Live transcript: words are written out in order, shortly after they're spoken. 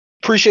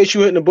Appreciate you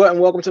hitting the button.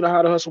 Welcome to the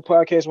How to Hustle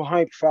podcast with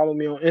Hympe. Follow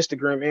me on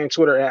Instagram and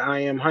Twitter at I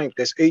am Hympe.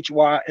 That's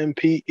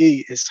Hympe.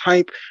 It's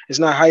Hympe. It's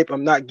not hype.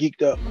 I'm not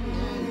geeked up. Feeling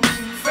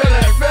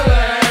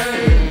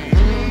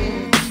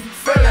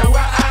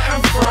where I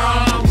am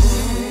from.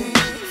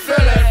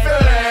 Feeling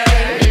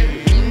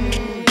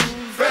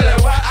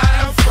where I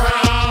am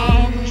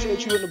from. Appreciate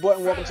you hitting the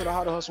button. Welcome to the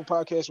How to Hustle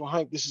podcast with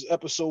Hympe. This is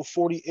episode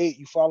 48.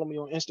 You follow me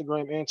on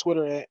Instagram and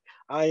Twitter at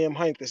I am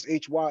Hympe. That's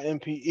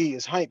Hympe.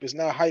 It's Hympe. It's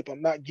not hype.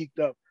 I'm not geeked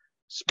up.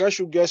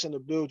 Special guest in the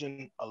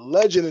building, a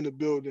legend in the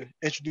building.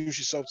 Introduce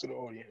yourself to the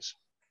audience.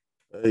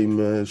 Hey,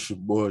 man, it's your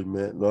boy,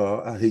 man.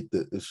 No, I hate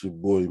that it's your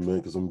boy, man,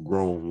 because I'm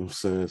grown, you know what I'm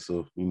saying? So,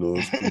 it's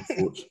Kre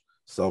Forch,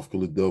 South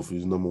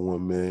Philadelphia's #1 man, you know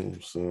what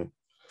I'm saying?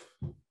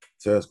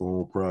 Task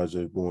Home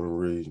Project, born and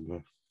raised,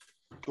 man.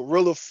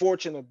 Kre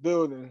Forch in the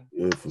building.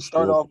 Yeah, for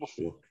Start sure, off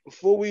sure.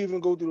 before we even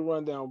go through the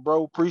rundown,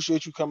 bro.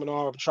 Appreciate you coming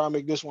on. I'm trying to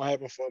make this one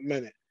happen for a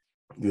minute.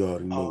 You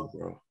already know,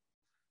 bro.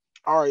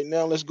 All right,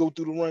 now let's go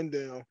through the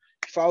rundown.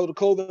 Follow the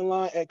clothing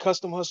line at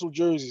Custom Hustle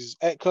Jerseys,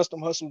 at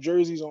Custom Hustle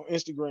Jerseys on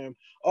Instagram.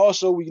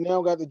 Also, we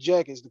now got the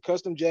jackets. The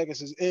custom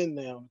jackets is in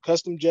now.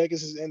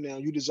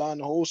 You design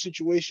the whole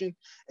situation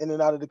in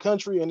and out of the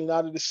country, in and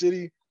out of the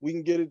city. We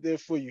can get it there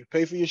for you.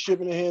 Pay for your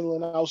shipping and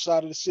handling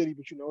outside of the city,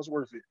 but it's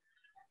worth it.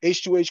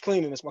 H2H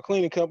Cleaning, that's my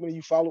cleaning company.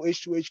 You follow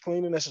H2H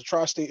Cleaning. That's a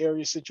tri-state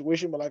area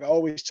situation, but like I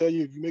always tell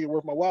you, if you make it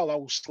worth my while, I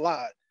will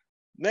slide.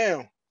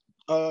 Now,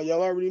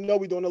 y'all already know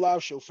we're doing a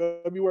live show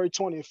February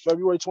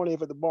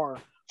 20th at the barn.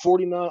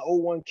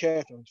 4901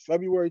 Catherine,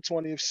 February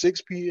 20th,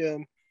 6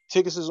 p.m.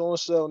 Tickets is on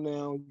sale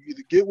now. You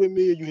either get with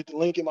me or you hit the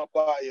link in my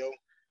bio.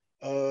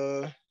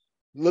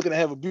 Looking to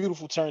have a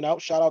beautiful turnout.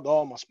 Shout out to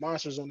all my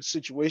sponsors on the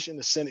situation,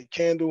 the Senate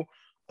Candle.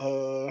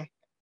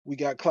 We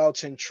got Cloud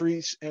 10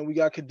 Treats, and we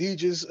got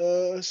Khadijah's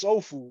Soul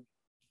Food.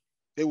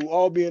 They will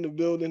all be in the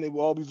building. They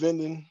will all be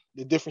vending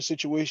the different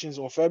situations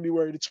on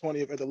February the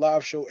 20th at the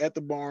live show at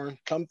the barn.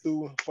 Come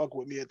through and fuck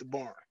with me at the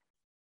barn.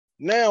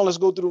 Now let's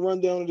go through the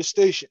rundown of the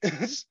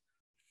stations.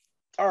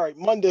 All right,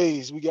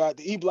 Mondays, we got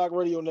the E-Block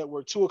Radio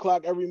Network, 2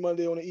 o'clock every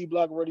Monday on the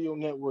E-Block Radio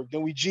Network.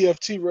 Then we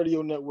GFT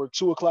Radio Network,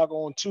 2 o'clock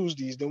on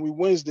Tuesdays. Then we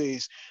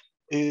Wednesdays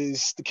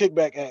is the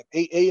Kickback Act,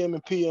 8 a.m.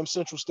 and p.m.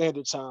 Central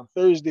Standard Time.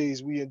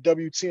 Thursdays, we in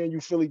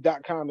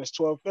WTNUphilly.com, that's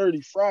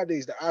 12:30.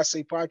 Fridays, the I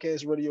Say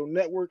Podcast Radio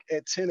Network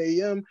at 10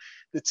 a.m.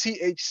 The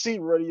THC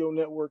Radio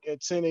Network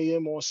at 10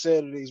 a.m. on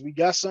Saturdays. We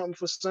got something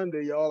for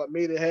Sunday, y'all. I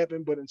made it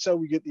happen, but until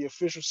we get the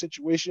official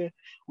situation,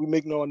 we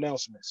make no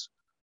announcements.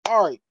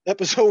 All right,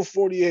 episode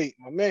 48.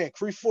 My man,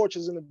 Kre Forch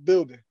is in the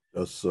building.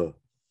 Yes, sir.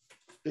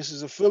 This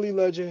is a Philly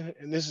legend,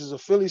 and this is a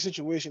Philly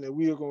situation that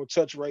we are going to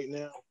touch right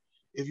now.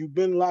 If you've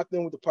been locked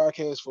in with the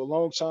podcast for a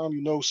long time,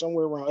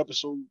 somewhere around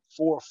episode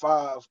 4 or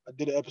 5, I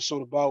did an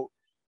episode about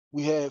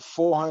we had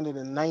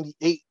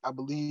 498, I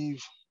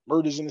believe,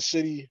 murders in the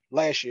city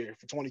last year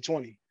for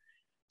 2020.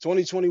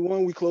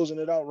 2021, we closing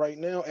it out right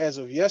now. As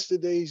of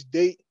yesterday's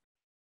date,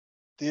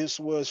 this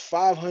was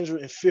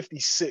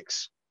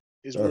 556.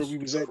 Is That's where we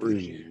was at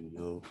crazy,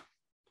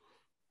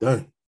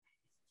 Dang.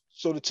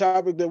 So the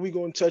topic that we're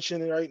going to touch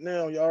in right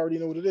now, you already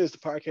know what it is. The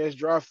Podcast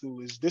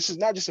Drive-Thru this is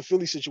not just a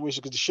Philly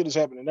situation because the shit is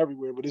happening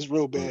everywhere, but it's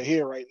real bad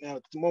here right now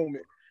at the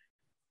moment.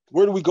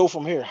 Where do we go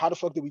from here? How the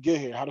fuck did we get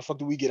here? How the fuck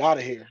do we get out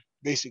of here?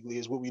 Basically,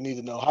 is what we need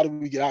to know. How do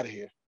we get out of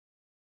here?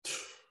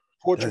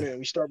 Portrait,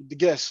 we start with the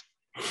guest.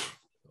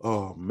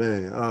 Oh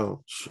man, I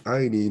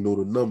ain't even know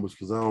the numbers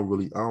because I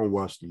don't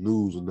watch the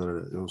news and none of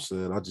that. You know what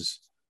I'm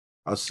saying?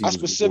 I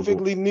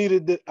specifically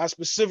needed the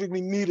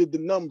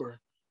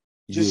number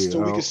just so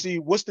we could see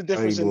what's the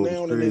difference in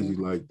now and then.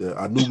 Like that.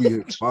 I knew we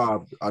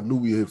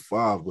hit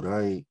 5. But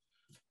I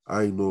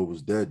ain't know it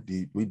was that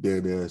deep. We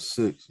down there at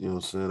 6. You know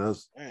what I'm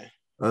saying?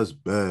 That's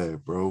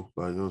bad, bro.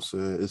 Like, you know what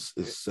I'm saying?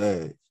 It's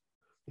sad.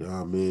 You know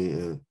what I mean?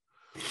 And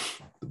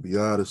to be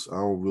honest, I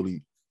don't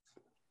really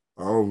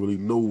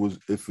know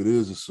if it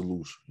is a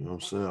solution. You know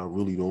what I'm saying? I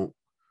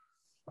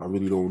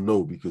really don't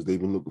know because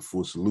they've been looking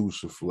for a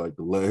solution for like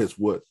the last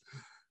what?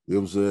 You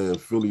know what I'm saying?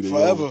 Philly,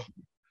 forever.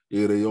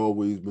 They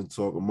always been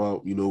talking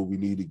about, we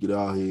need to get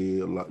out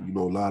here. A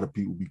lot of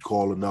people be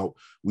calling out.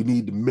 We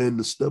need the men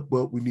to step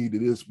up. We need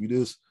this.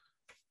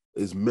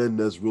 It's men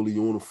that's really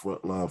on the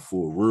front line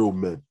for it. Real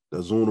men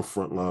that's on the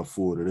front line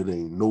for it. And it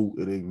ain't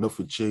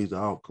nothing changed the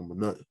outcome or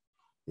nothing.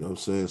 You know what I'm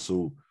saying?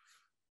 So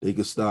they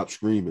can stop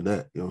screaming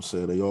that. You know what I'm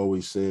saying? They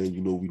always saying,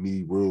 we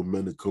need real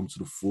men to come to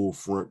the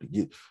forefront to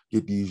get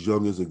these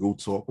youngins and go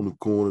talk on the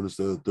corner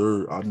instead of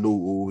third. I know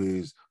old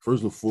heads.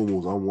 First and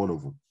foremost, I'm one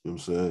of them. You know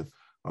what I'm saying?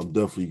 I'm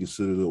definitely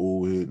considered an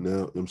old head now. You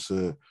know what I'm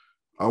saying?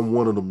 I'm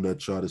one of them that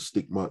try to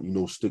stick my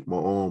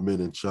arm in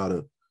and try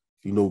to,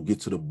 get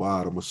to the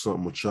bottom or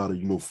something or try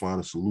to, find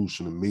a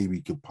solution and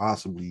maybe could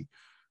possibly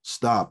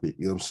stop it.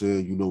 You know what I'm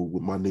saying?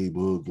 With my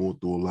neighborhood going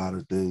through a lot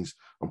of things,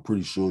 I'm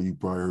pretty sure you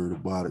probably heard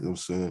about it. You know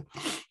what I'm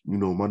saying?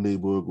 My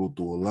neighborhood go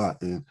through a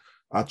lot and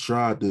I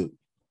tried to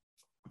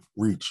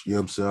reach, you know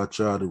what I'm saying? I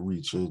tried to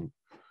reach and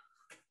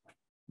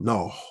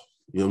no,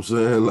 you know what I'm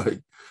saying?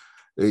 Like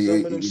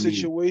some of them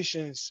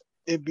situations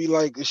it'd be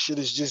like this shit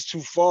is just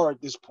too far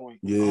at this point.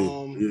 Yeah,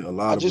 yeah, a I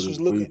lot of it just is was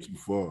way looking. too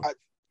far.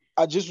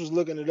 I just was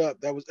looking it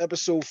up. That was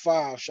episode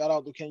 5. Shout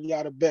out to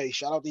Kenyatta Bay.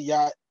 Shout out to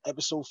Yacht.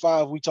 Episode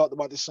 5, we talked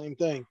about the same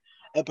thing.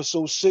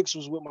 Episode 6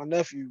 was with my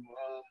nephew,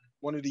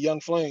 one of the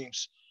young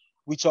flames.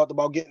 We talked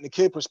about getting the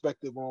kid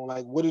perspective on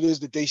like what it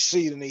is that they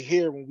see and they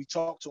hear when we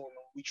talk to them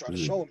and we try to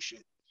show them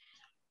shit.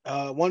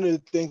 One of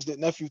the things that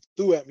nephew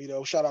threw at me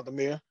though, shout out to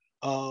Mir,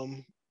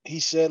 he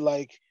said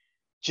like,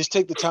 just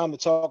take the time to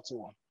talk to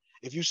him.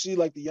 If you see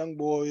like the young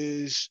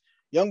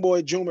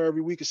boy Juma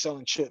every week is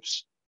selling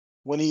chips.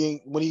 When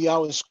he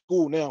out in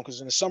school now,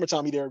 because in the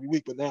summertime he there every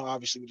week, but now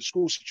obviously with the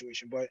school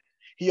situation, but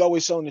he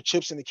always selling the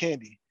chips and the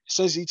candy.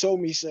 Since he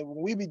told me, he said,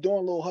 when we be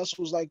doing little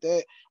hustles like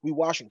that, we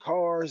washing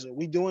cars and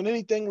we doing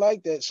anything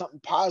like that, something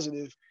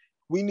positive,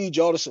 we need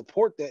y'all to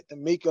support that to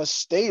make us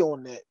stay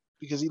on that.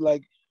 Because he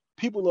like,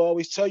 people will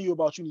always tell you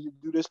about you need to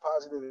do this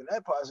positive and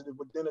that positive,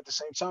 but then at the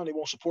same time, they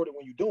won't support it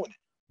when you're doing it.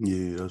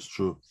 Yeah, that's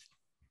true.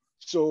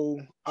 So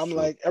I'm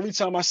like, every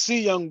time I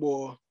see young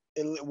boy,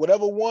 and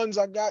whatever ones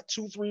I got,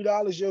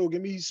 $2-3, yo,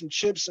 give me some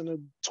chips and a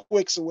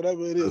Twix or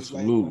whatever it is.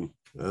 Absolutely.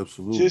 Like,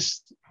 absolutely.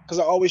 Just because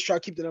I always try to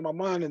keep that in my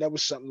mind, and that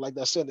was something like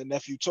I said, the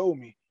nephew told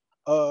me.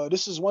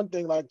 This is one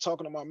thing, like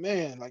talking to my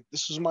man, like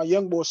this was my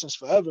young boy since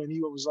forever, and he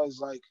was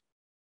like,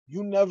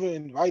 you never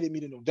invited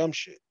me to no dumb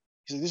shit.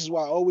 He said, this is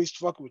why I always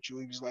fuck with you.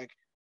 He was like,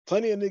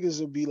 plenty of niggas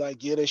will be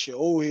like, yeah, that's your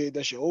old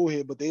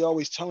head, but they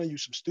always telling you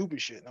some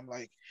stupid shit. And I'm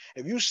like,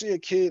 if you see a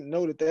kid and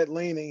know that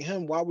lane ain't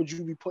him, why would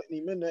you be putting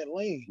him in that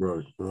lane?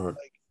 Right. Like,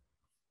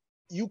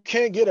 you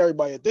can't get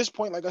everybody at this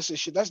point. Like I said,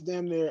 shit, that's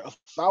damn near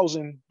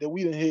 1,000 that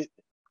we done hit.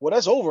 Well,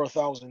 that's over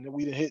 1,000 that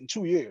we done hit in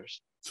 2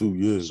 years. 2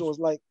 years. So it's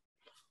like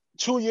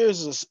 2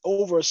 years is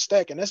over a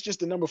stack, and that's just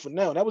the number for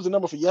now. That was the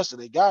number for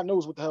yesterday. God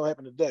knows what the hell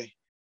happened today.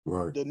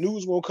 Right. The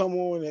news will come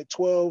on at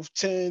 12,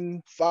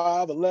 10,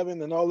 5,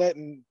 11, and all that,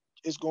 and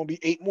it's gonna be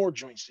 8 more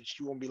joints that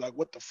you gonna be like,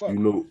 what the fuck?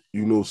 You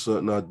know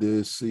something I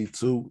did see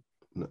too.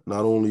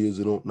 Not only is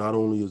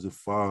it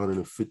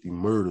 550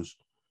 murders,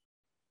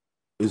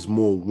 it's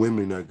more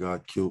women that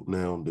got killed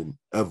now than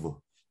ever.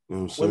 You know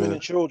what I'm saying? Women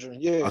and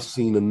children, yeah. I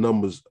seen the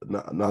numbers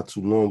not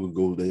too long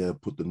ago. They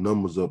had put the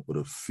numbers up of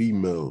the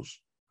females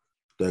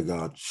that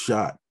got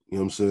shot, you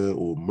know what I'm saying,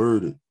 or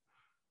murdered.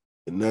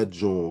 And that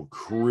joint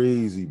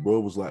crazy, bro.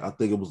 It was like, I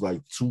think it was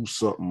like 2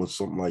 something or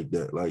something like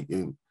that. Like,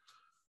 and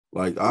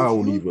like,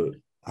 how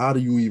do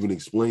you even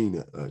explain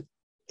that? Like,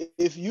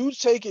 if you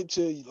take it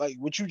to like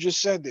what you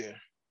just said there,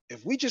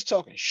 if we just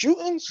talking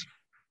shootings,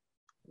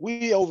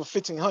 we over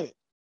 1,500.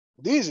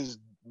 These is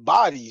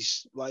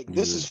bodies. Like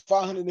this is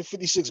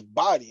 556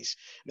 bodies.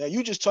 Now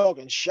you just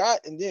talking shot,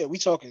 and yeah, we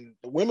talking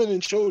the women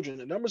and children.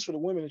 The numbers for the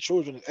women and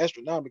children is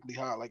astronomically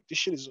high. Like this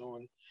shit is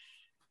on.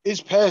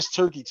 It's past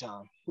turkey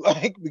time.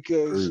 Like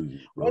because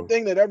crazy, one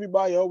thing that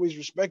everybody always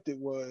respected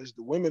was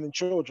the women and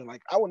children.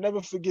 Like I would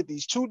never forget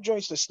these 2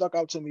 joints that stuck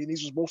out to me, and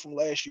these was both from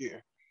last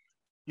year.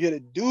 You had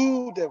a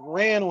dude that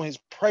ran on his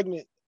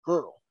pregnant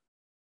girl.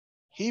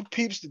 He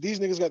peeps that these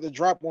niggas got the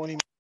drop on him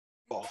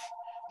off.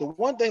 The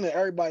one thing that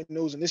everybody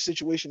knows in this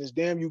situation is,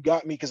 damn, you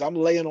got me because I'm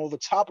laying over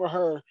top of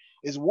her.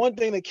 Is one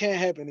thing that can't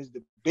happen is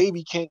the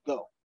baby can't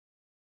go.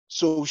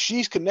 So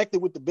she's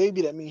connected with the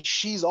baby. That means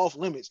she's off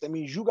limits. That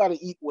means you got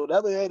to eat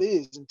whatever that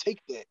is and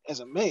take that as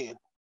a man.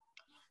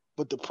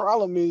 But the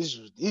problem is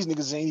these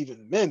niggas ain't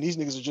even men. These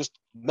niggas are just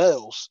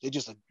males. They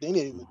ain't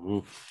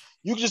even.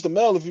 You just a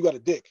male if you got a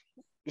dick.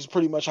 It's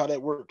pretty much how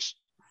that works.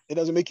 It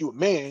doesn't make you a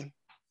man,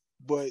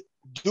 but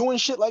doing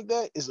shit like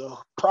that is a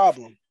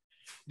problem.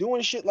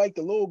 Doing shit like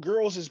the little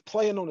girls is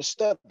playing on the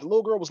step. The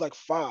little girl was like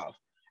 5.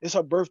 It's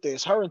her birthday.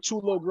 It's her and 2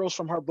 little girls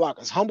from her block.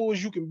 As humble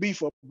as you can be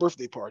for a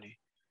birthday party.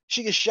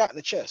 She gets shot in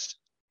the chest.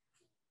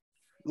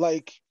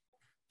 Like,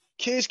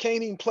 kids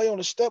can't even play on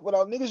the step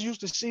without niggas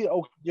used to see,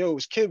 oh, yo,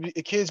 it's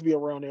kids be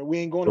around there. We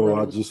ain't going around.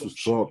 I just was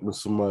talking to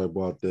somebody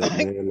about that,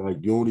 man. Like,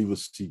 you don't even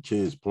see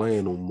kids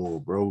playing no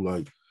more, bro.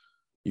 Like,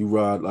 you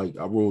ride, like,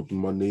 I rode through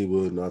my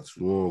neighborhood not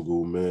too long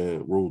ago,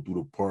 man. Rode through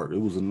the park. It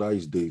was a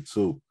nice day,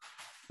 too.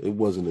 It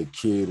wasn't a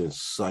kid in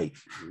sight.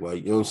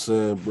 Like, you know what I'm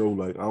saying, bro?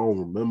 Like, I don't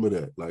remember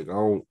that. Like, I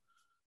don't,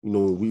 you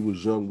know, when we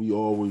was young, we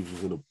always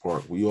was in the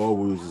park. We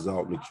always was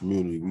out in the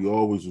community. We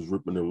always was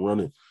ripping and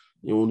running.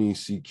 You don't even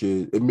see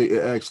kids.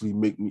 It actually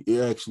make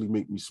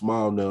me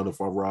smile now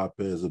if I ride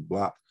past a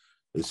block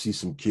and see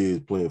some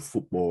kids playing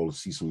football and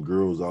see some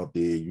girls out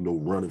there, you know,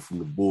 running from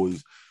the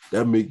boys.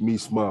 That make me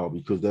smile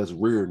because that's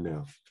rare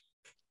now.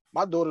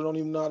 My daughter don't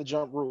even know how to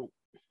jump rope.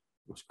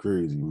 It's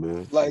crazy,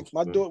 man. Like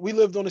my daughter, we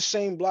lived on the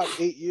same block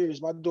 8 years.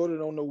 My daughter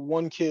don't know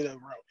one kid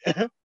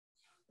around.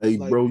 Hey,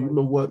 like, bro, you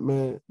know what,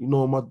 man? You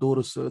know what my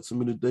daughter said to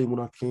me today when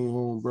I came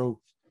home, bro?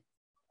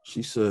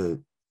 She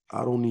said,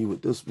 I don't even,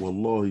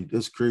 wallahi,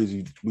 that's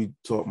crazy. We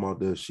talked about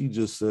that. She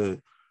just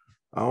said,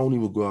 I don't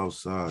even go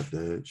outside,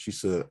 Dad. She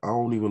said, I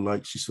don't even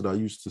like, she said, I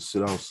used to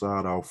sit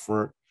outside out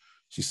front.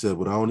 She said,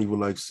 but I don't even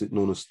like sitting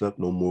on the step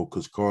no more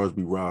because cars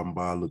be riding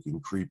by looking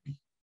creepy.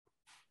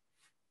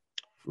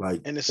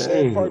 Like, And the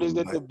sad part is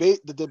damn, that like,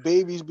 the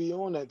babies be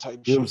on that type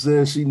you know what I'm shit.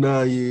 saying? She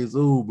 9 years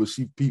old, but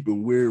she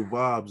peeping weird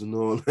vibes and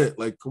all that.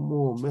 Like, come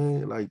on,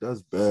 man. Like,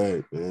 that's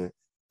bad, man.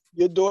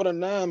 Your daughter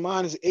 9,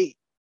 mine is 8.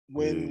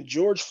 When Yeah, the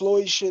George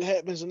Floyd shit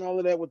happens and all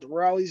of that with the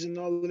rallies and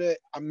all of that,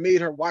 I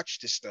made her watch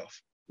this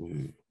stuff.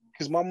 yeah,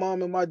 Because my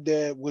mom and my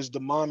dad was the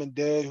mom and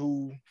dad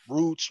who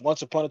Roots,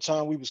 Once Upon a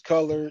Time We Was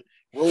Colored,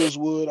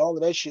 Rosewood, all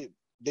of that shit.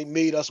 They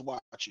made us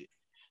watch it.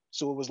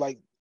 So it was like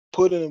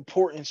put an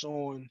importance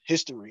on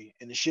history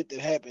and the shit that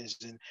happens.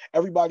 And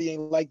everybody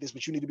ain't like this,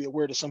 but you need to be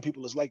aware that some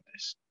people is like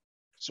this.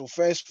 So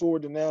fast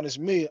forward to now, and it's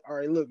me. All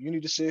right, look, you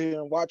need to sit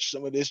here and watch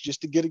some of this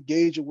just to get a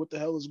gauge of what the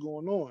hell is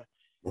going on.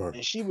 right.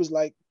 And she was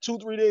like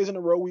 2-3 days in a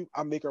row,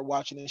 I make her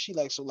watching it. And she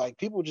like, so like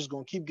people just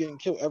gonna keep getting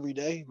killed every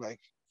day? Like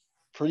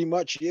pretty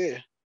much, yeah.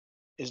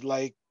 It's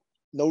like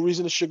no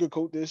reason to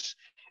sugarcoat this.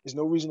 There's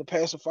no reason to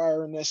pacify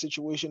her in that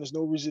situation. There's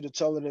no reason to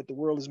tell her that the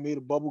world is made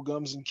of bubble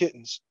gums and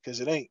kittens, because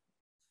it ain't.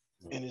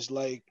 And it's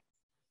like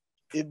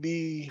it'd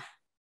be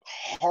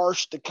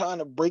harsh to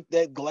kind of break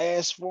that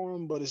glass for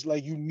him, but it's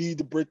like you need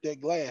to break that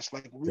glass.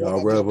 Like we Yeah,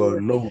 walk out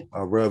this door,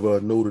 I'd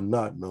rather know than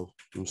not know.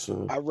 You know what I'm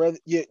saying? I rather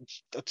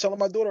telling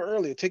my daughter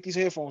earlier, take these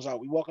headphones out.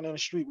 We walking down the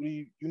street.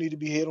 You need to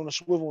be head on a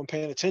swivel and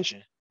paying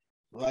attention.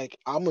 Like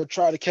I'm gonna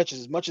try to catch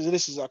as much of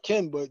this as I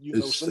can, but you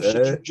know, It's some shit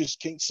you sad.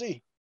 just can't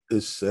see.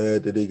 It's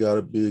sad that they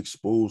gotta be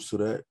exposed to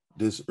that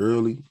this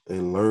early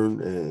and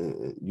learn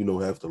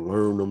and have to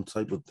learn them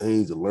type of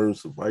things and learn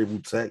survival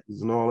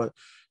tactics and all that,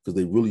 because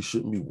they really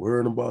shouldn't be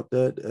worrying about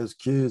that as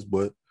kids.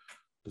 But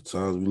the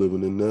times we're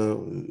living in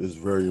now, it's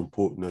very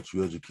important that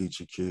you educate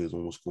your kids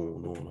on what's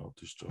going on out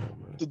this job,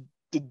 man.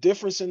 The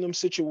difference in them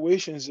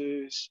situations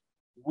is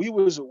we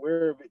was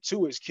aware of it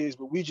too as kids,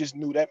 but we just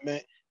knew that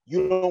meant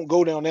you don't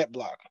go down that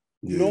block.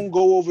 You Yeah, don't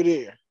go over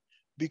there,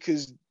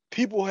 because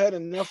people had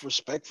enough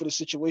respect for the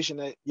situation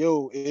that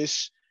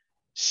it's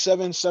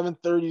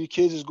 7:30, the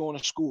kids is going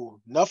to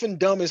school. Nothing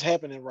dumb is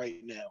happening right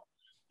now.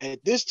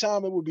 At this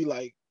time, it would be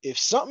like if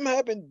something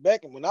happened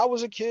back when I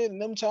was a kid, in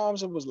them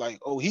times, it was like,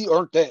 oh, he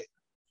earned that.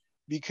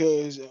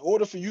 Because in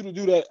order for you to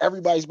do that,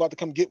 everybody's about to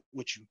come get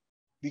with you.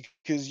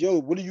 Because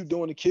what are you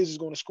doing? The kids is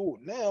going to school.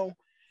 Now,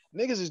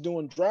 niggas is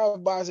doing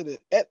drive-bys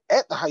at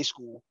the high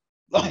school.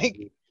 Like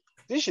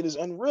this shit is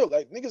unreal.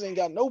 Like niggas ain't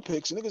got no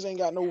picks. Niggas ain't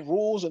got no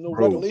rules and no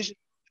bro. regulations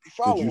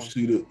following.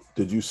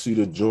 Did you see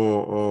the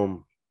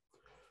joint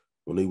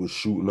when they was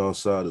shooting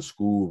outside of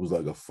school? It was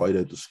like a fight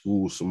at the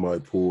school. Somebody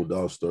pulled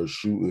out, started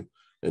shooting,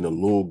 and a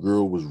little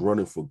girl was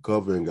running for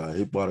cover and got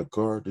hit by the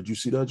car. Did you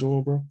see that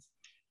joint, bro?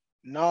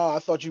 Nah, I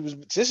thought you was.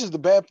 This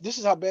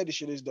is how bad this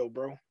shit is, though,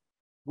 bro.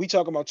 We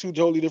talking about two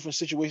totally different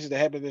situations that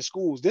happened in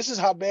schools. This is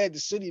how bad the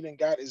city then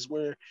got, is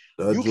where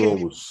That you can't joint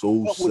even was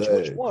so up which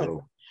sad, one.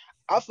 bro.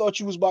 I thought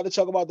you was about to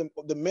talk about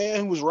the man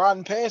who was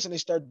riding past and they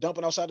started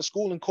dumping outside the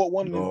school and caught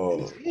one in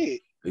his No, head.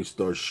 they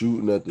start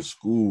shooting at the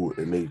school,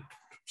 and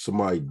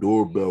somebody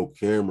doorbell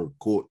camera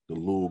caught the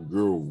little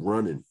girl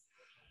running.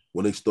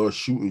 When they start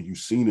shooting, you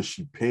seen her,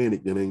 she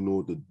panicked and ain't know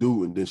what to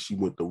do, and then she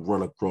went to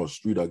run across the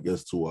street, I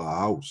guess, to her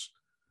house.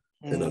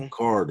 And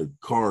the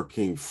car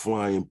came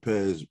flying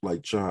past,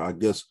 like trying, I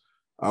guess,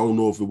 I don't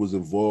know if it was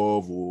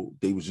involved or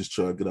they was just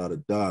trying to get out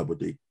of Dodge, but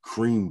they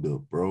creamed her,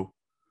 bro.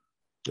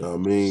 You know what I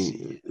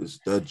mean? It's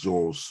that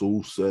joint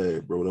so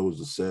sad, bro. That was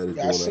the saddest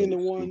Yeah, I joint I seen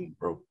ever the one. seen,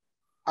 bro.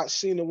 I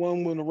seen the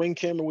one when the ring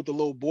camera with the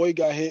little boy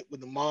got hit,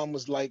 when the mom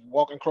was like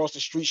walking across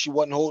the street, she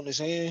wasn't holding his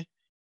hand,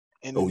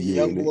 and then Oh the yeah,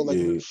 young boy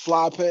like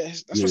fly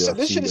past. That's what I yeah, said. I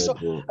This shit seen is that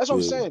so. joint. That's what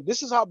I'm Yeah, saying.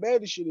 This is how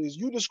bad this shit is.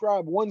 You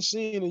describe one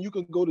scene and you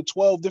can go to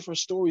 12 different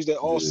stories that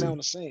all yeah. sound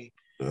the same,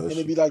 That and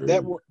it'd be shit like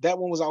crazy. that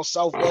one was out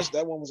southwest,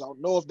 that one was out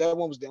north, that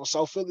one was down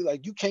South Philly.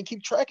 Like you can't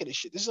keep track of this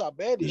shit. This is how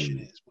bad this shit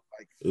Yeah. is.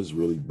 Like It's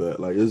really bad.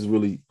 Like it's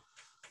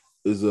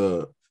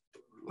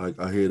like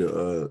I hear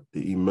the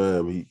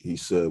imam, he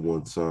said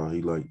one time,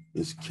 he like,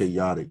 it's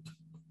chaotic.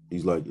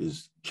 He's like,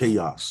 it's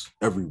chaos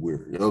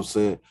everywhere. You know what I'm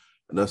saying?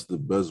 And that's the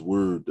best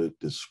word that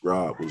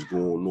describe what's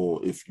going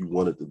on. If you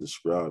wanted to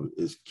describe it,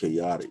 it's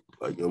chaotic.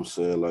 Like, you know what I'm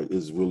saying? Like,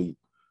 it's really,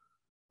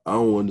 I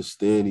don't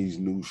understand these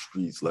new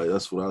streets. Like,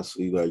 that's what I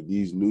see. Like,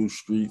 these new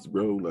streets,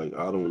 bro, like,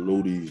 I don't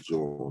know these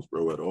joints,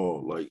 bro, at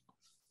all. Like,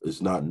 it's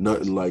not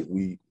nothing like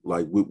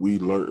what we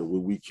learned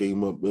when we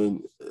came up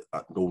in.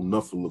 I know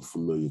nothing look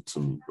familiar to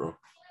me, bro.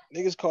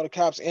 niggas call the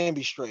cops and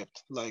be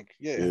strapped. Like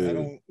I Yeah.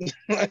 don't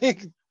like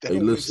that Hey, don't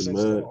make listen,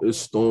 sense at man, all. it's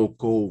stone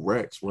cold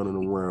rats running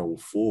around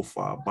with 4 or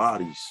 5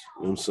 bodies.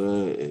 You know what I'm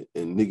saying?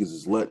 And niggas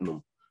is letting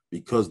them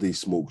because they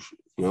smoke shit.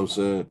 You know what I'm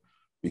saying?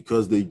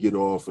 Because they get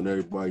off and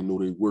everybody know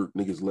they work,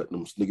 niggas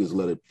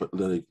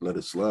let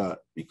it slide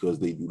because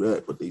they do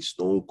that, but they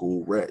stone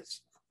cold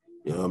rats.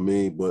 You know what I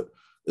mean? But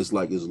it's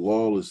like it's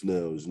lawless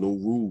now. There's no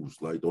rules.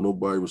 Like, don't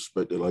nobody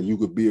respect it. Like, you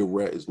could be a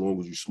rat as long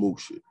as you smoke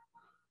shit.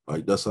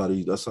 Like, that's how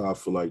I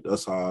feel like,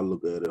 that's how I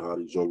look at it, how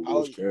these young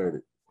boys carrying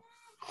it.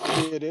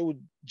 Yeah, they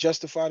would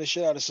justify the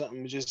shit out of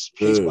something just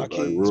case Yeah, by like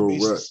case real rap.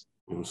 basis.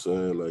 You know what I'm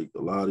saying? Like,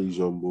 a lot of these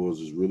young boys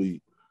is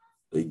really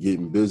They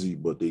getting busy,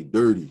 but they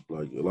dirty.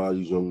 Like a lot of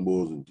these young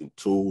boys and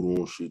told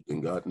on shit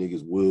and got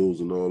niggas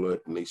wills and all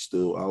that, and they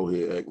still out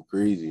here acting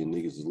crazy and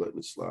niggas is letting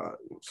it slide.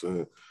 You know what I'm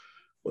saying?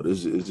 But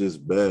it's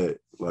just bad.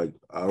 Like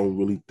I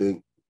don't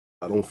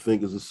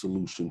think it's a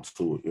solution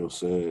to it. You know what I'm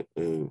saying?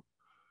 And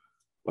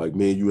like,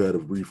 man, you had a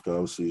brief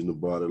conversation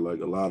about it.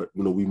 Like a lot of,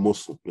 we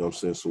Muslim, you know what I'm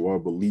saying? So our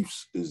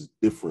beliefs is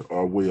different.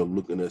 Our way of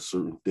looking at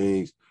certain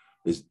things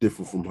is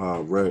different from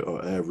how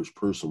an average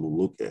person will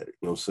look at it.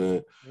 You know what I'm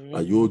saying? Mm-hmm.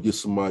 Like you'll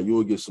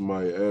get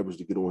somebody average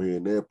to get on here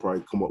and they'll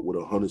probably come up with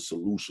 100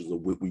 solutions of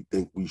what we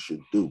think we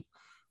should do.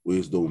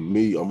 Whereas though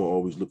me, I'm gonna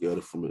always look at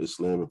it from an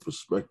Islamic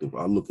perspective.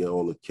 I look at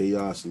all the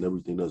chaos and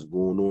everything that's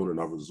going on and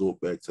I resort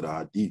back to the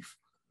hadith.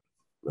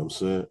 You know what I'm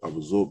saying? I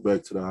resort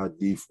back to the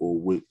hadith or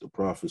what the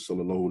Prophet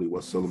sallallahu alaihi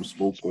wasallam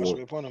spoke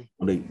on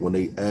when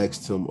they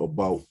asked him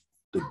about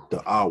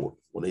the hour.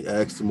 When they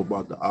asked him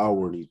about the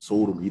hour and he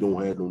told him he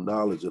don't have no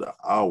knowledge of the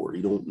hour.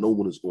 He don't know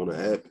when it's going to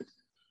happen.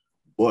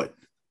 But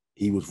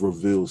he was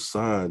revealed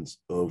signs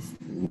of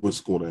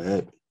what's going to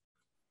happen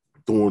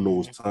during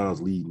those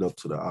times leading up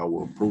to the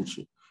hour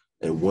approaching.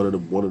 And one of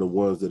the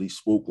ones that he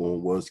spoke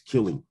on was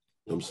killing. You know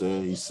what I'm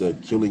saying? He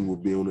said killing will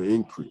be on the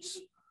increase.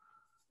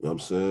 You know what I'm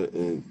saying?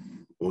 And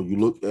when you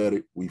look at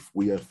it,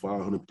 we had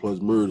 500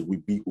 plus murders. We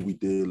beat what we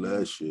did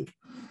last year.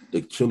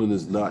 The killing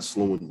is not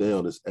slowing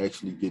down. It's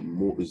actually getting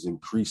more, it's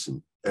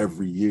increasing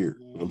every year.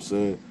 You know what I'm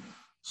saying?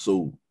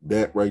 So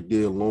that right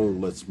there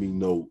alone lets me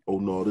know, oh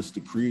no, this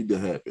decree to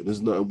happen.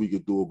 There's nothing we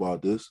could do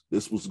about this.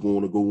 This was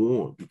going to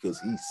go on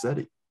because he said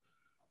it.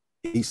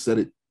 He said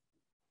it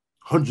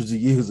hundreds of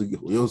years ago.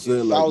 You know what I'm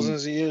saying?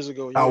 Thousands of years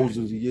ago.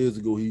 Thousands of years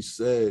ago, he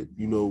said,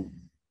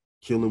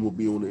 killing will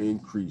be on the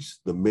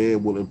increase. The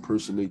man will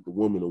impersonate the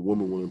woman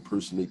will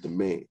impersonate the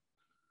man.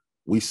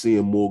 We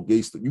seeing more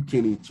gay stuff. You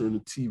can't even turn the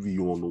TV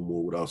on no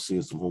more without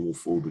seeing some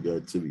homophobic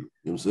activity.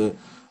 You know what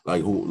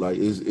I'm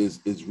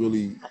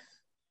saying?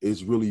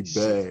 It's really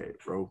bad,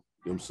 bro. You know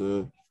what I'm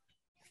saying?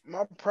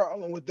 My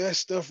problem with that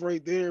stuff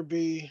right there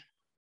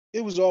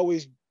it was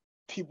always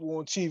people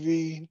on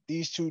TV,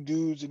 these two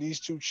dudes and these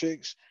two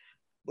chicks,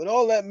 but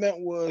all that meant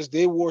was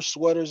they wore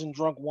sweaters and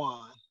drunk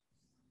wine.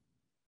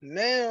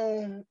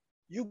 Now,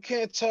 you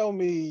can't tell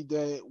me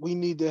that we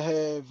need to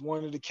have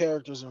one of the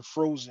characters in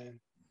Frozen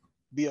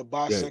be a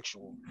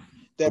bisexual.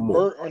 Yeah. That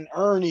Bert and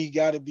Ernie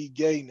got to be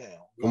gay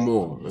now. Come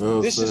on. You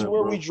know this is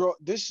where we draw.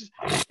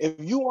 If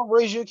you want to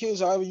raise your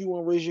kids, however you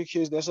want to raise your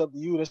kids, that's up to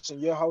you. That's in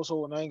your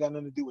household, and I ain't got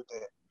nothing to do with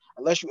that.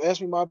 Unless you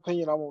ask me my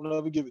opinion, I won't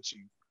never give it to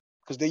you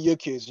because they're your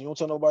kids. You don't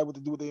tell nobody what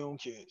to do with their own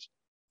kids.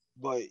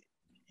 But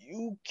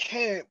you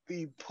can't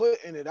be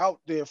putting it out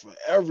there for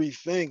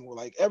everything.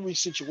 Like every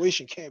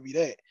situation can't be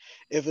that.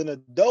 If an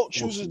adult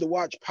chooses to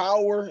watch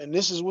Power and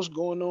this is what's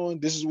going on,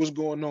 this is what's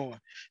going on.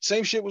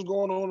 Same shit was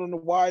going on The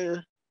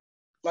Wire.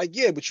 Like,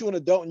 yeah, but you're an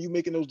adult and you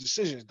making those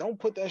decisions. Don't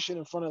put that shit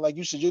in front of, like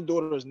you said, your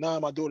daughter is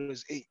 9, my daughter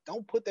is 8.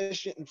 Don't put that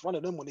shit in front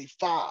of them when they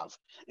 5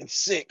 and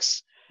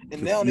 6.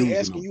 And now they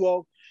asking you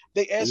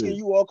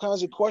all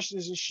kinds of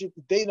questions and shit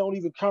that they don't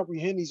even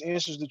comprehend these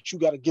answers that you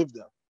got to give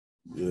them.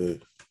 Yeah.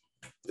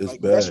 It's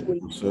like, bad. That's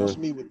what kills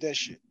me with that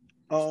shit.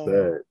 It's bad. You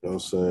know what I'm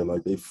saying?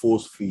 Like they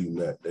force feeding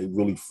that. They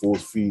really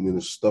force feeding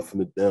and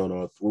stuffing it down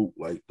our throat,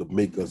 like to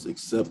make us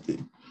accept it.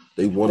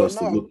 They want us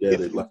to look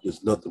at it like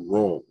there's nothing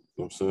wrong.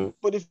 You know what I'm saying?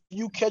 But if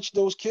you catch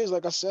those kids,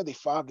 like I said, they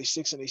 5, they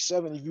 6, and they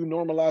 7, if you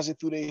normalize it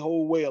through their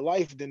whole way of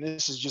life, then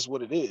this is just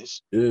what it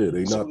is. Yeah,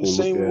 they not gonna look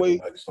at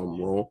it like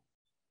something wrong.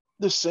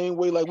 The same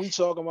way, like we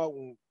talking about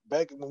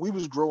back when we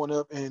was growing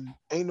up, and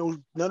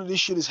none of this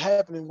shit is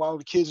happening while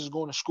the kids is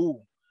going to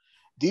school.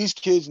 These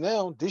kids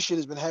now, this shit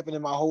has been happening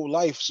my whole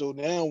life. So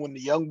now when the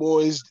young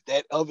boy is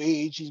that of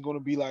age, he's going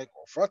to be like,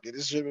 oh, fuck it.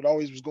 This shit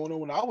always was going on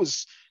when I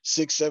was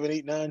 6, 7,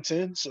 8, 9,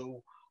 10.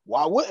 So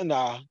why wouldn't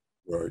I?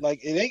 Right.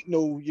 Like, it ain't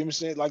no, you know what I'm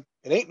saying? Like,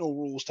 it ain't no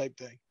rules type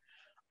thing.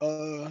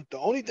 The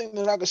only thing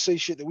that I could say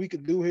shit that we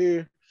could do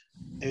here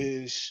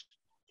is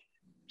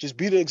just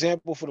be the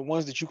example for the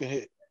ones that you can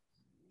hit.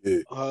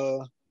 Yeah.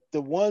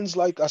 The ones,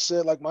 like I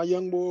said, like my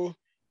young boy,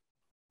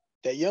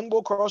 that young boy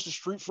across the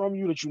street from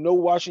you that you know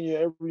watching your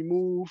every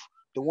move,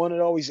 the one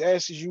that always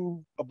asks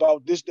you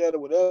about this, that, or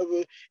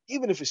whatever,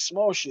 even if it's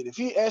small shit, if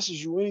he asks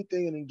you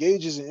anything and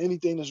engages in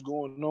anything that's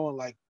going on,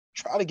 like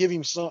try to give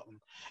him something.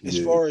 As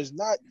far as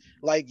not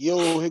like,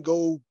 yo, here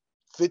go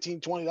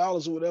 $15,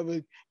 $20 or whatever.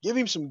 Give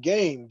him some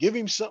game. Give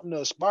him something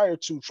to aspire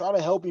to. Try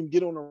to help him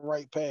get on the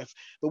right path.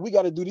 But we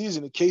got to do these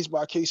in a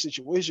case-by-case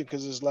situation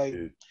because it's like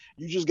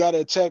you just got to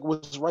attack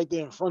what's right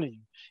there in front of you.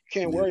 You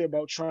can't worry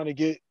about trying to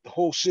get the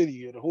whole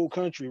city or the whole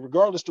country,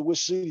 regardless to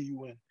which city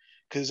you in.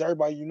 Because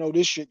everybody,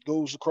 this shit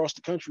goes across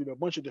the country to a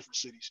bunch of different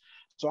cities.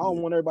 So I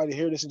don't want everybody to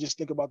hear this and just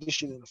think about this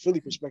shit in a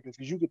Philly perspective,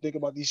 because you could think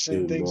about these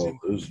same things in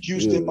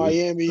Houston,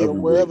 Miami, or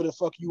wherever the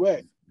fuck you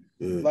at.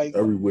 Yeah, like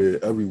everywhere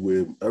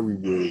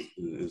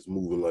is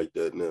moving like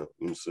that now. You know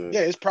what I'm saying?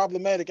 Yeah, it's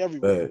problematic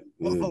everywhere. Bad.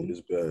 Yeah,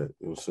 it's bad. You know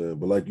what I'm saying?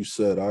 But like you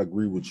said, I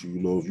agree with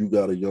you. If you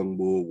got a young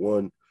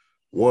boy,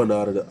 one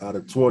out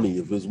of 20,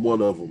 if it's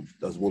one of them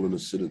that's willing to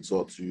sit and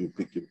talk to you,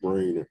 pick your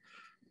brain, and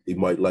he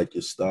might like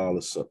your style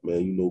or something,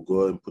 man. You know,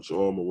 go ahead and put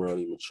your arm around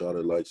him and try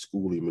to like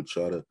school him and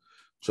try to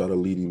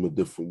lead him a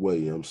different way.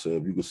 You know what I'm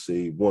saying? If you could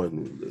save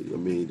one, I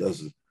mean,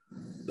 that's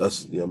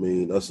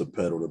a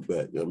pat on the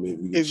back. I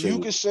mean, we If you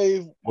could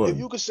save one. if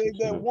you could save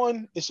that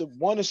one, it's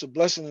a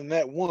blessing in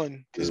that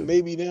one, because Yeah.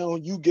 maybe now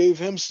you gave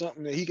him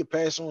something that he could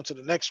pass on to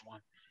the next one.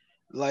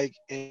 Like,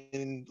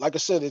 and like I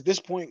said, at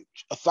this point,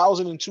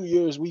 1,002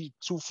 years, we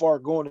too far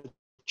going to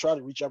try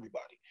to reach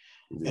everybody.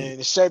 Yeah. And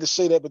it's sad to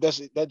say that, but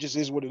that just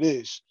is what it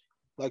is.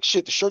 Like,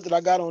 shit, the shirt that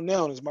I got on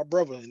now is my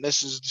brother, and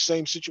this is the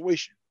same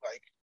situation.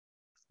 Like,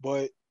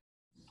 but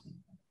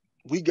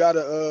we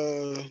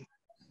gotta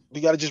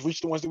just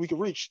reach the ones that we can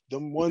reach.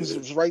 Them ones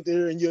that's right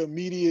there in your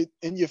immediate,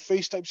 in your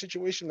face type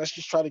situation. Let's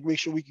just try to make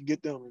sure we can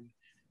get them, and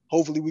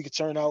hopefully we can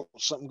turn out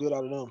something good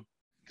out of them.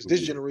 Because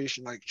this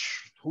generation, like,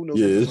 who knows?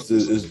 Yeah, what the it's fuck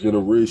this is.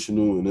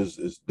 generational and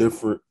it's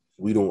different.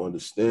 We don't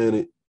understand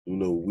it. You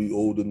know, we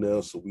older now,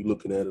 so we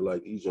looking at it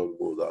like these young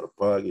boys out of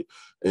pocket.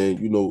 And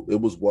you know,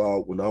 it was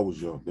wild when I was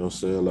young. You know what I'm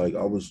saying? Like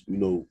I was, you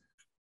know,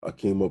 I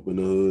came up in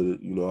the hood.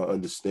 You know, I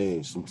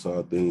understand.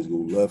 Sometimes things go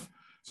left.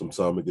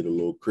 Sometimes it get a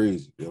little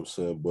crazy. You know what I'm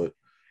saying? But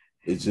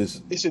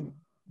it's a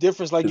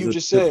difference, like you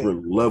just said.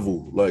 Different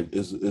level. Like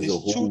it's a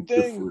whole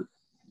different.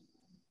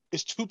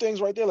 It's two things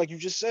right there, like you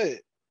just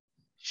said.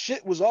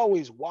 Shit was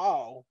always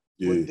wild,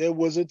 Yeah. but there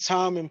was a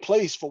time and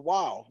place for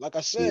wild. Like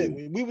I said,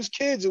 when we was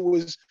kids, it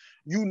was,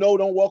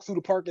 don't walk through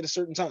the park at a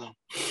certain time.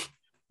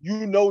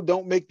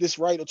 Don't make this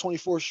right on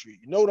 24th Street.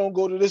 Don't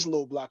go to this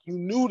little block. You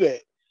knew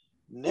that.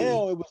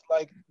 Now it was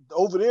like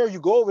over there, you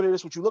go over there,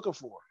 that's what you're looking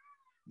for.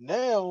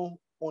 Now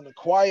on the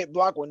quiet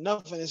block where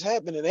nothing is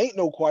happening, it ain't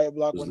no quiet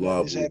block where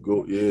nothing is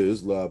happening.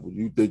 It's live.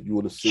 You think you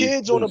want to see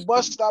kids on the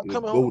bus stop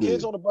coming home?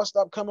 Kids on the bus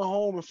stop coming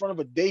home in front of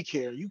a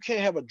daycare. You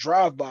can't have a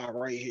drive-by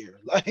right here.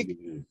 Like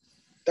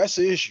that's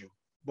the issue.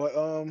 But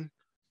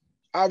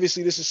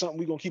obviously this is something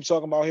we're gonna keep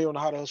talking about here on the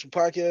How to Hustle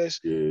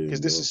podcast,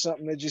 because this is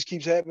something that just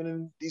keeps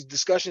happening. These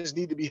discussions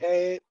need to be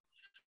had,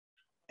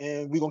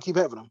 and we're gonna keep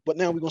having them. But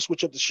now we're gonna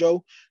switch up the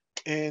show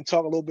and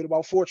talk a little bit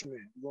about Forch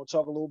Man. We're gonna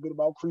talk a little bit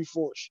about Kre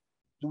Forch.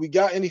 Do we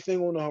got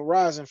anything on the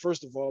horizon,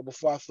 first of all,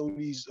 before I throw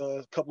these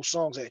couple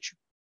songs at you?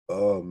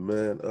 Oh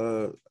man,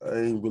 I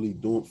ain't really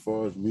doing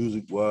far as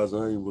music wise.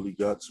 I ain't really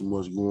got too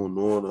much going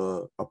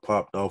on. I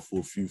popped out for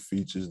a few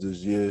features this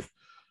year.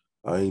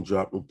 I ain't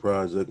dropped no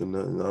project and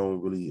nothing. I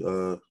don't really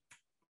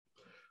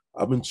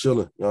I've been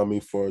chilling, you know what I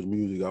mean, far as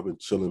music. I've been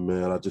chilling,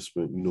 man. I just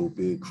been,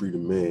 being Kre the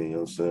man, you know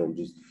what I'm saying? I'm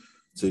just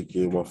take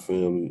care of my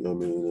family, you know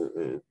what I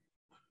mean,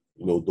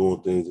 and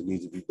doing things that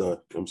need to be done. You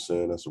know what I'm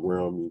saying? That's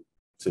around me,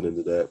 tending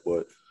to that.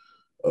 But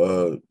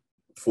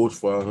Forch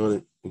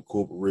 500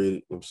 Incorporated, you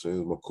know what I'm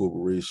saying, my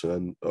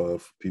corporation. For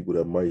people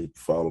that might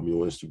follow me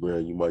on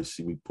Instagram, you might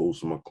see me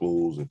posting my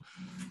clothes and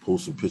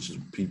posting pictures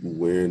of people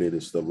wearing it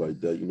and stuff like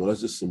that.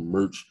 That's just some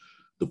merch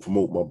to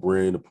promote my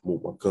brand, to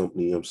promote my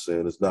company. You know what I'm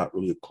saying? It's not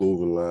really a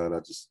clothing line. I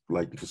just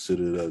like to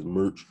consider it as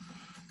merch.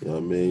 You know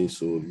what I mean?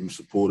 So if you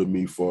supported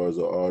me as far as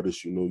an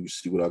artist, you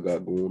see what I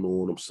got going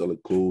on. I'm selling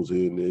clothes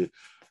here and there.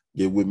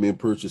 Get with me and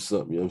purchase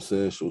something, you know what I'm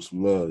saying? Show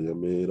some love, you know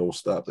what I mean? It don't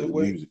stop at the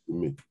music for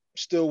me.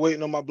 Still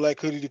waiting on my black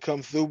hoodie to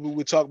come through, but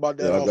we'll talk about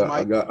that off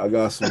mic. I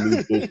got some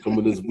new things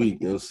coming this week,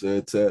 you know what I'm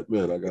saying? Tap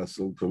man, I got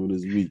something coming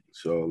this week,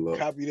 inshallah.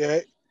 Copy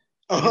that.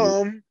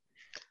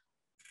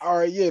 All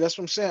right, yeah, that's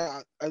what I'm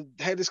saying. I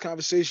had this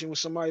conversation with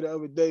somebody the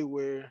other day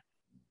where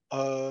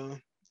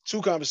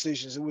two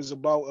conversations. It was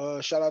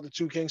about shout out to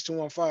Two Kings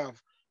 215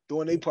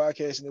 doing their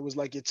podcast, and it was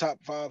like your top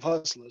 5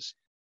 hustlers.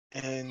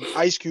 And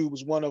Ice Cube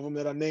was one of them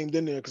that I named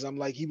in there because I'm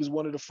like, he was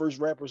one of the first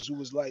rappers who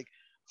was like,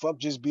 fuck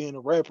just being a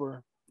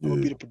rapper. I'm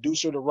gonna be the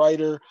producer, the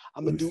writer.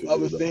 I'm gonna do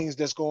other things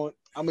that's going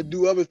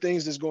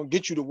to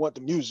get you to want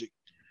the music.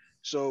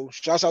 So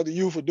shouts out to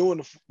you for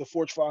doing the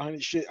Forch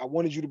 500 shit. I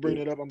wanted you to bring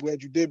that up. I'm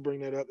glad you did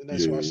bring that up. And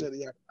that's why I said,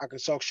 I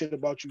could talk shit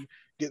about you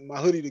getting my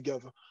hoodie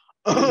together.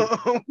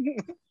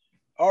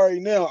 All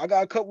right, now I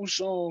got a couple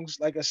songs.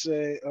 Like I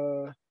said,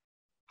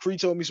 Kre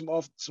told me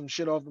some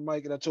shit off the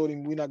mic, and I told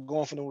him we're not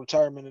going for no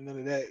retirement and none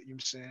of that. You know what I'm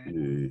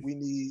saying?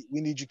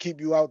 We need to keep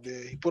you out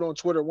there. He put on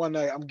Twitter one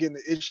night, I'm getting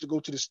the itch to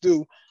go to the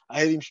stew. I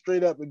hit him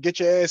straight up and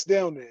get your ass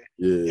down there.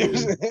 Yeah.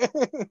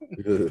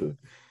 You know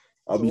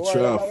I'll be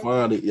trying to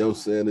find it, you know what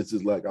I'm saying? It's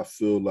just like I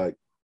feel like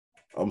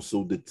I'm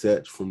so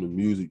detached from the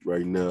music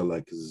right now,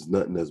 like cause it's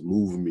nothing that's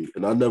moving me.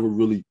 And I never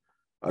really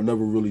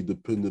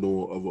depended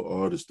on other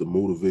artists to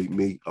motivate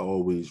me. I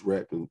always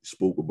rapped and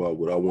spoke about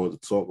what I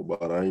wanted to talk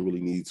about. I ain't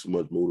really need too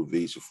much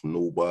motivation from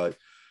nobody.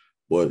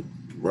 But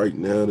right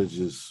now, it's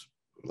just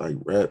like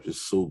rap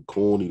is so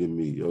corny to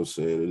me. You know what I'm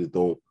saying? And it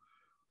don't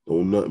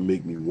nothing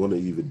make me want to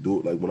even do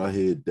it. Like when I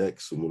hear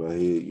Dex and when I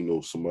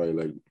hear, somebody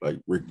like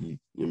Ricky,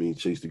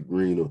 Chase the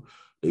Green, or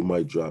they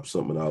might drop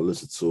something and I'll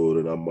listen to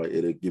it and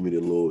it'll give me the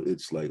little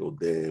itch like, oh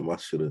damn,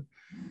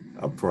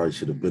 I probably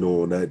should have been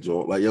on that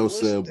joint. Like, you know what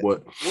I'm saying?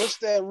 But what's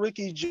that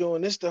Ricky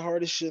joint? It's the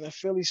hardest shit in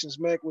Philly since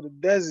Mac with a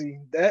Desi.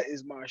 That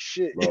is my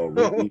shit. No,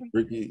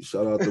 Ricky,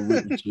 shout out to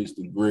Ricky Chase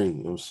the Green.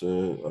 You know what I'm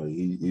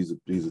saying?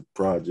 He's a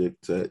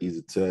project, he's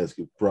a task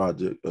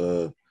project.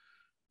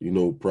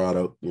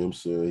 product, you know what I'm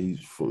saying?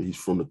 He's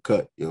from the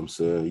cut, you know what I'm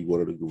saying? He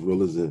one of the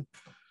gorillas, and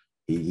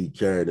he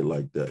carried it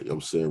like that, you know what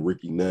I'm saying?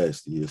 Ricky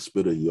Nasty, he a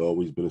spitter. He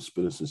always been a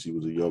spitter since he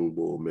was a young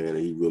boy, man.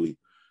 And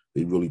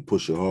he really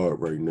pushing hard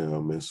right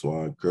now, man. So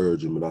I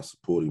encourage him and I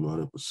support him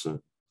 100%.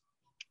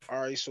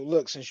 All right, so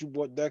look, since you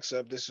brought Dex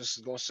up, this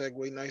is gonna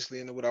segue nicely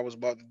into what I was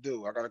about to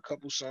do. I got a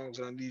couple songs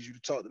and I need you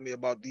to talk to me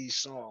about these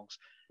songs.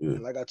 Yeah,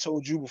 And like I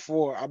told you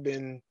before, I've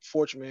been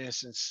Forch man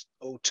since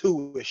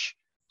 02-ish.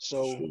 for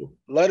So sure.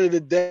 Letter to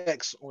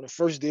Dex on the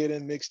first Dead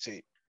End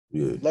mixtape.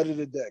 Yeah. Letter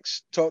to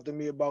Dex. Talk to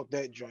me about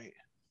that joint.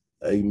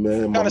 Hey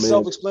man, my Kind of man.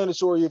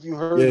 self-explanatory if you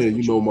heard Yeah,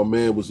 it, but my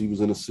man he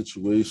was in a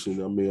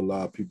situation. I mean, a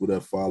lot of people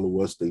that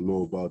follow us, they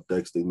know about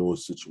Dex, they know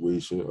his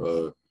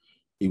situation.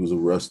 He was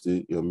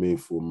arrested, you know what I mean,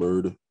 for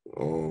murder.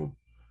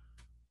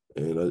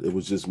 And it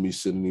was just me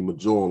sitting in my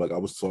jaw. Like I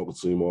was talking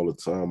to him all the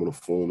time on the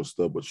phone and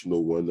stuff. But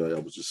one night I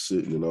was just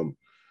sitting and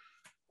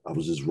I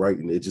was just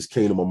writing. It just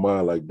came to my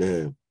mind like,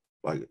 damn,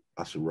 like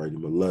I should write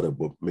him a letter,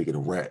 but make it a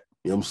rap.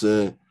 You know what I'm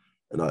saying?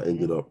 And I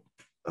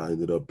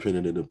ended up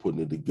penning it and putting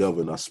it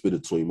together. And I spit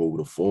it to him over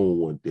the phone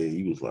one day.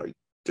 He was like,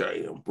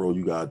 damn, bro,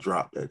 you gotta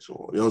drop that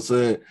joint. You know what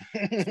I'm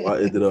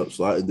saying?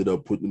 So I ended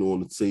up putting it on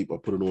the tape. I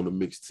put it on the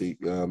mixtape.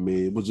 You know what I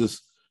mean?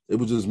 It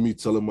was just me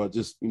telling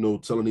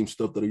telling him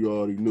stuff that he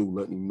already knew,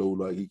 letting him know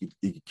like he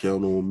could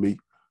count on me. You know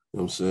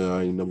what I'm saying?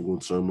 I ain't never gonna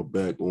turn my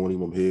back on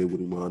him. I'm here with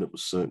him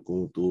 100%,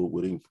 going through it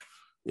with him. You know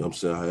what I'm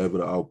saying? However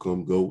the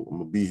outcome go, I'm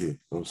gonna be here. You know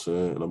what I'm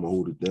saying? And I'm gonna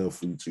hold it down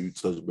for you till you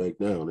touch it back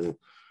down. And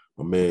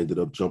my man ended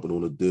up jumping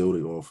on a deal.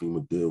 They offered him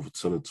a deal for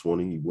 10 or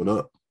 20. He went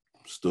up,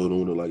 stood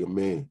on it like a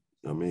man.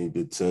 I mean,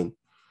 did 10,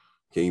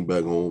 came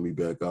back home, he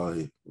back out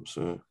here. You know what I'm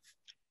saying?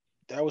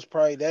 that was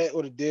probably that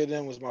or the Dead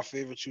End was my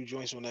favorite two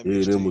joints on that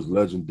Yeah, them mixtape. was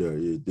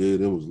legendary. Yeah,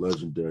 Dead End was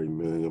legendary,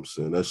 man. You know what I'm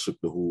saying? That shook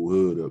the whole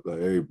hood up. Like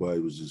everybody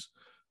was just,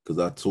 because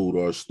I told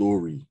our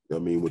story. I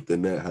mean,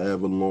 within that,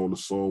 however long the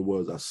song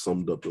was, I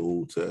summed up the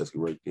whole task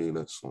right there in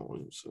that song. You know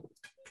what I'm saying?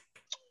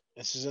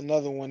 This is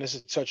another one that's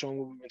a touch on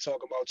what we've been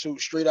talking about too.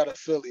 Straight out of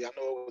Philly. I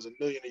know it was a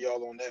million of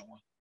y'all on that one.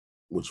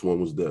 Which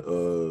one was that?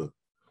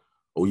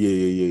 Oh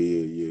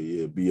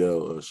yeah.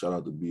 BL. Shout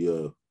out to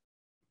BL.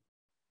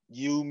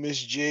 You, Miss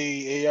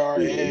J,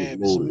 AR, Yeah, it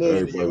was and it's a loaded. million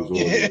of Everybody was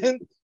y'all. on there.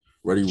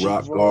 Ready G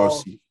Rock Raw.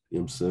 Garcia. You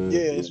know what I'm saying?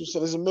 Yeah, so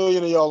there's a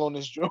million of y'all on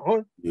this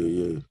joint.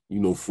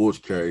 Yeah.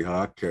 Forge carry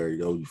how I carry,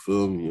 yo. You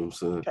feel me? You know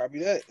what I'm saying? Copy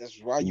that. That's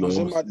why you was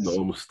in my. I'm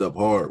gonna step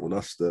hard when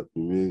I step.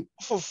 You mean?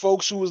 For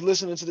folks who was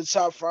listening to the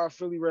top 5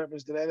 Philly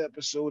rappers to that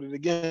episode, and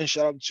again,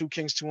 shout out to 2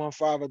 Kings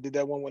 215. I did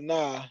that one with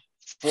Nah.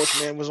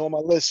 Fortune Man was on my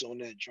list on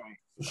that joint.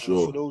 For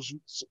sure. For those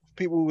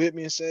people who hit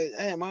me and said,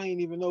 "Damn, I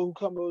ain't even know who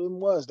Come Them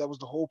was." That was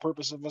the whole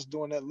purpose of us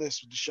doing that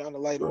list, was to shine the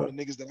light on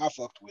the niggas that I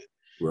fucked with.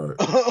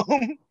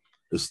 Right.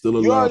 It's still a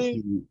lot of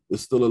people.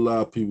 It's still a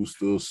lot of people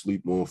still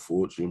sleep on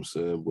Fortune. You know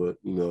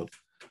what I'm saying, but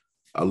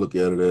I look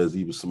at it as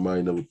either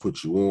somebody never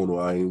put you on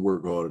or I ain't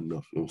work hard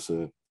enough. You know what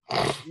I'm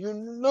saying? You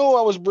know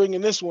I was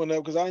bringing this one up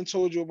because I ain't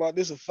told you about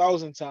this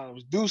 1,000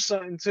 times. Do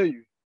something to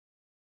you.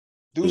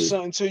 Do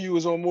something to you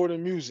is on More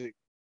Than Music.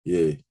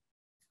 Yeah.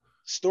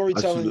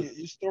 Storytelling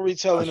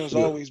is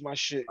always my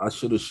shit. I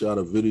should have shot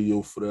a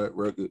video for that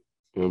record.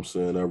 You know what I'm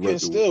saying? That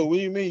record. Still, what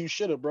do you mean you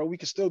should have, bro? We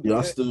can still do that.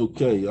 I still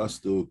can. I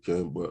still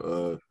can.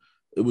 But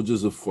it was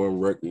just a fun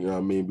record, you know what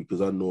I mean?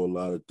 Because I know a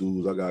lot of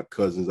dudes. I got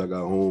cousins, I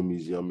got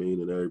homies, you know what I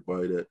mean? And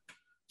everybody that,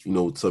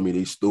 tell me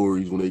their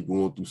stories when they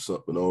going through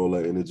something and all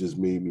that. And it just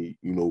made me,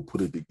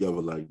 put it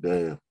together like,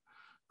 damn.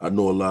 I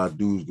know a lot of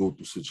dudes go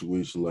through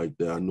situations like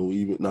that. I know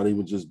not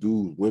even just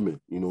dudes,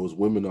 women. It's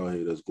women out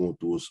here that's going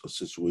through a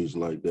situation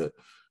like that.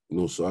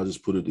 So I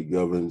just put it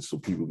together and so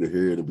people can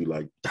hear it and be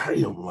like,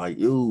 damn, like,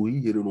 yo,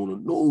 he hit it on the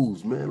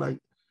nose, man. Like,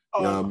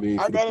 you know what I mean?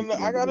 I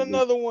got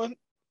another one.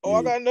 Oh, yeah.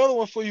 I got another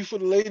one for you for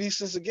the ladies.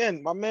 Since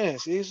again, my man,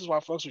 see, this is why I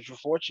fucks with you,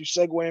 Forch. You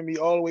segueing me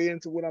all the way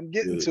into what I'm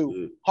getting to.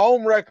 Yeah.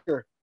 Home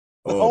Wrecker.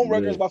 Home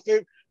Wrecker is my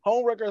favorite.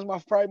 Home Wrecker is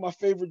probably my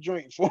favorite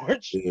joint,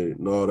 Forch. Yeah,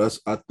 no,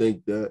 I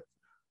think that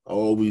I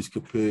always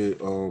compare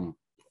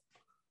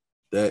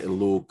that and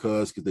Lil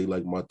Cuz because they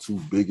like my two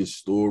biggest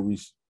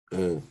stories.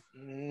 And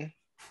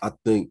I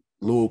think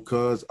Lil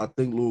Cuz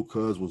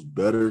was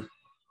better,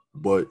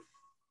 but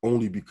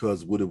only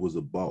because what it was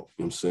about. You know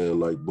what I'm saying?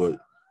 Like, but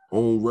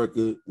Home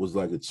Record was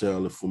like a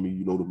challenge for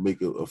me, to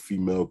make a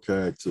female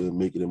character and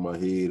make it in my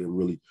head and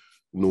really,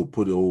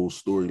 put a whole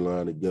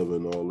storyline together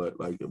and all that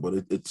like that. But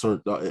it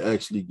turned out it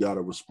actually got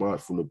a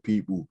response from the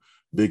people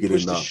bigger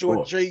than I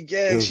thought. Dre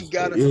Gag, she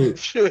got it from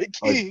Short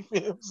Keith.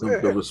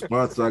 The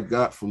response I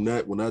got from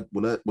that when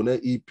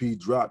that EP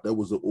dropped, that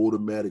was an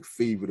automatic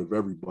favorite of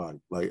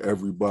everybody. Like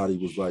everybody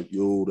was like,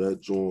 "Yo,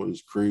 that joint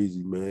is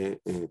crazy, man."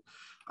 And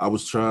I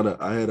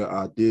had an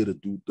idea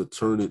to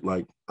turn it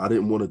like I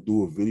didn't want to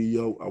do a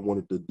video. I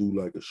wanted to do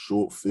like a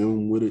short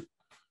film with it.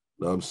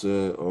 You know what I'm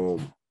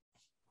saying?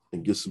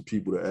 And get some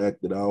people to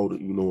act it out,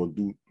 and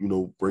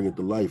do, bring it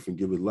to life and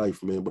give it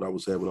life, man. But I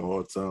was having a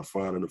hard time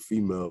finding a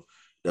female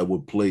that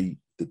would play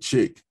the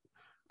chick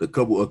a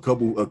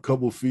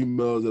couple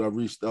females that I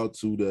reached out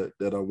to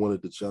that I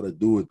wanted to try to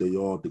do it, they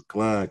all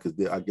declined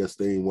because I guess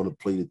they didn't want to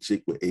play the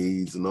chick with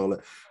AIDS and all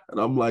that. And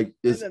I'm like,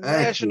 it's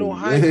International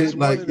acting, hype is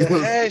man. one Like, of the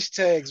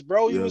hashtags,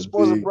 bro. You yeah, were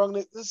supposed to big, bring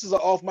this. This is an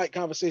off mic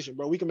conversation,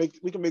 bro. We can make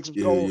some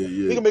yeah, call. yeah,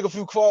 We yeah. can make a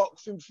few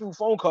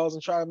phone calls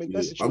and try to make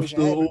that Yeah, I'm situation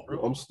still happen, open.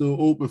 bro. I'm still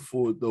open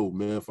for it though,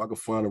 man. If I can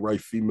find the right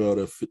female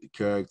that fit the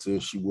character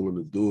and she willing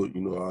to do it,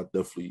 I'll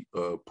definitely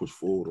push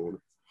forward on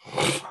it.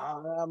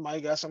 I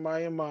might got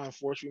somebody in mind.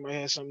 Fortunately, we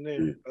might have something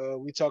there. Yeah.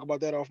 We talk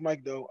about that off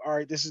mic though. All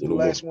right, this is the No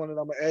more. last one that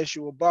I'm gonna ask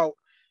you about.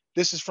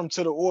 This is from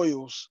To the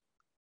Oils,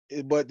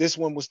 but this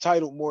one was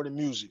titled More Than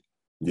Music.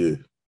 Yeah.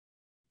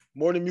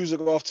 More Than Music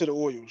off To the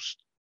Oils.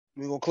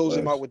 We're gonna close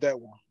him out with that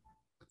one.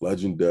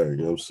 Legendary, you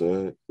know what I'm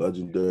saying?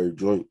 Legendary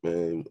joint,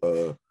 man.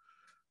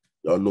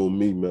 Y'all know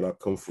me, man. I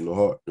come from the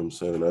heart, you know what I'm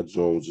saying? That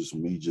joint was just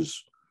me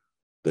just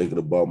thinking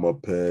about my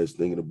past,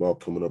 thinking about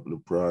coming up in the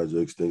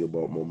projects, thinking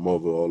about my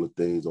mother, all the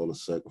things, all the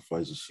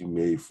sacrifices she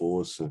made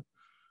for us. And,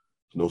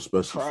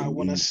 especially for Cried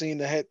when I me. seen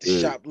the hat to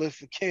Yeah. shoplift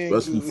for canned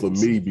Especially for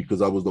goods. me,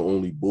 because I was the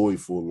only boy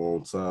for a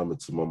long time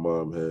until my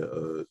mom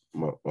had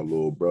my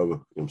little brother, you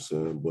know what I'm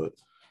saying? But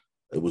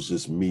it was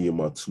just me and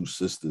my two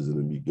sisters in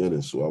the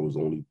beginning. So I was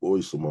the only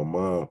boy. So my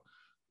mom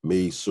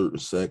made certain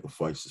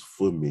sacrifices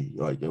for me,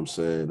 like, you know what I'm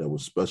saying, that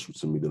was special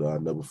to me that I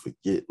never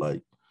forget.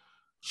 Like,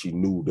 she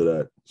knew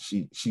that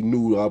she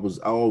knew I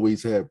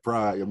always had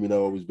pride. I mean, I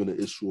always been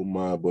an issue of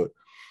mine, but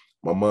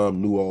my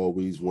mom knew I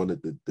always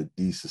wanted the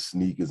decent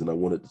sneakers, and I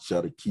wanted to try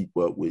to keep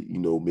up with,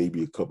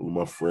 maybe a couple of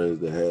my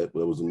friends that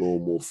was a little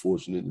more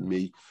fortunate than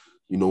me,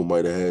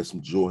 might have had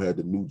had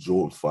the new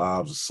Jordan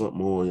 5s or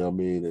something on, you know what I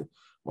mean? And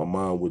my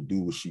mom would do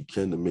what she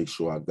can to make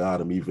sure I got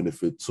them, even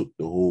if it took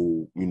the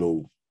whole,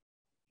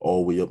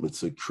 all the way up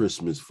until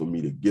Christmas for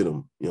me to get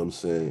them, you know what I'm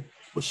saying?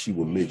 But she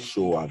would make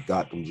sure I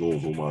got them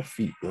Jones on my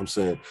feet, you know what I'm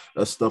saying?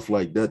 That's stuff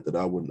like that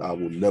I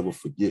will never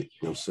forget, you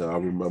know what I'm saying?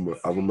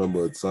 I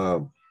remember a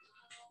time,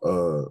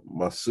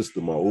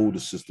 my older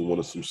sister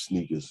wanted some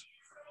sneakers,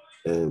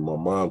 and my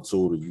mom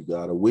told her, you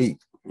gotta wait,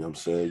 you know what I'm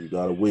saying? You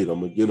gotta wait,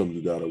 I'm gonna get them,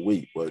 you gotta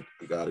wait, but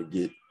I gotta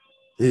get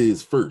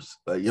his first,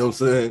 like, you know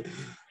what I'm saying?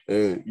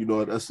 And,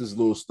 that's just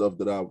little stuff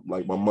that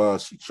like my mom,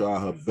 she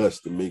tried her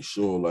best to make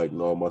sure, like,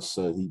 no, my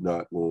son, he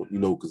not going,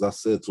 because I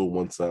said to her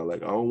one time,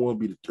 like, I don't want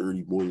to be the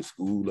dirty boy in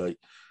school. Like,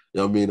 you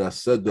know what I mean? I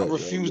said I that.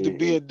 refuse to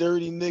be a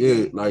dirty Yeah,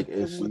 nigga. like, and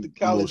Never went she, to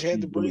college, had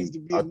she the brains really, to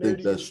be I a think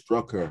nerdy that nigga.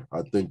 struck her.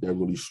 I think that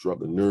really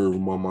struck a nerve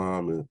in my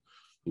mom.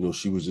 And,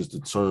 she was just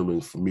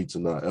determined for me to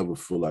not ever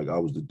feel like I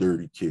was the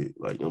dirty kid.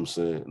 Like, you know what I'm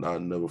saying? And I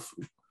never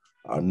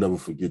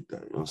forget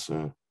that. You know what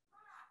I'm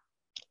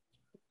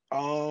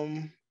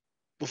saying?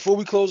 Before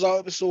we close out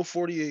episode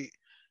 48,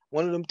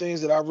 one of them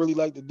things that I really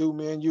like to do,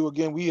 man,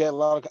 we had a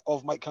lot of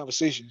off mic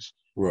conversations.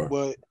 Right.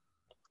 But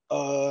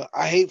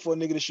I hate for a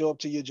nigga to show up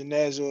to your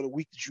janaza the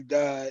week that you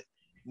died.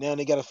 Now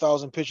they got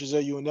 1,000 pictures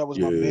of you, and that was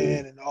my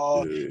man, and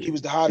he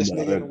was the hottest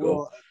nigga in the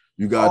world.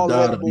 You got to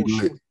die to be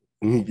bullshit.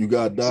 lit. You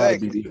got to die to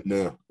be Exactly. lit now.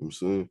 You know what I'm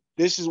saying?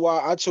 This is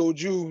why I told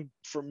you,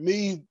 for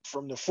me,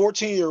 from the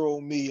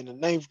 14-year-old me in the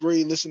 9th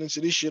grade, listening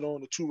to this shit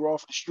on the Too Raw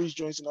for the Streets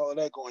joints and all of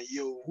that, going,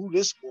 yo, who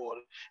this boy?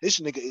 This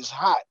nigga is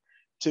hot.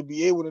 To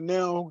be able to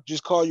now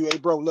just call you, hey,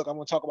 bro, look, I'm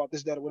going to talk about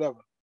this, that, or whatever.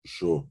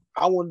 Sure.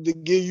 I wanted to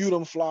give you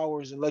them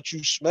flowers and let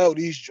you smell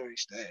these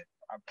joints, Dad.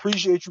 I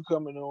appreciate you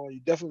coming on.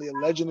 You're definitely a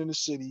legend in the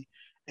city.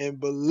 And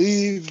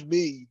believe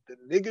me, the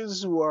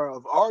niggas who are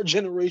of our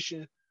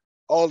generation,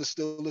 all are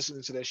still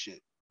listening to that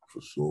shit. For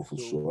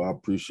sure. I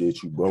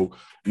appreciate you, bro.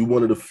 You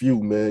one of the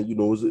few, man.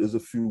 There's a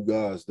few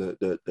guys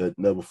that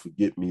never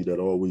forget me, that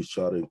always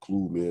try to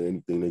include me in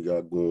anything they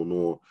got going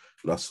on.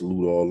 And I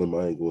salute all of them.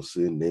 I ain't gonna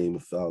say name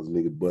 1,000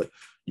 niggas, but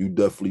you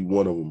definitely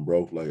one of them,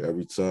 bro. Like,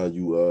 every time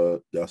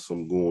you got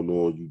something going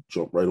on, you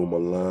jump right on my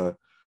line.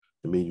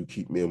 I mean, you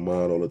keep me in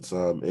mind all the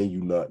time, and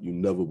you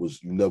never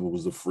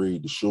was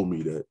afraid to show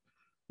me that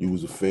you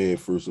was a fan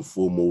first and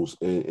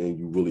foremost, and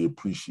you really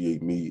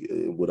appreciate me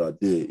and what I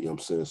did, you know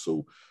what I'm saying?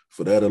 So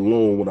for that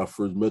alone, when I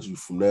first met you,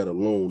 from that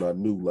alone, I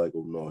knew, like,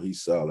 oh no,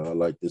 he's solid. I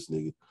like this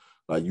nigga.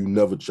 Like, you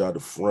never tried to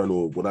front,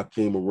 or when I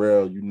came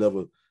around, you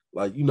never,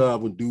 like, you know how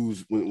when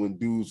dudes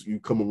you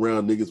come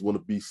around, niggas want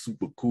to be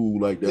super cool,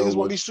 like, they Niggas don't want to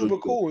want be to show super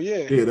you cool, yeah.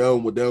 yeah, they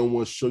don't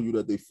want to show you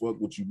that they fuck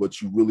with you, but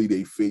you really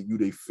they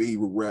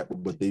favorite rapper,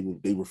 but they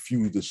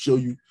refuse to show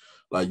you.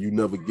 Like, you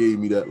never gave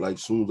me that. Like,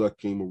 as soon as I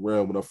came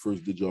around, when I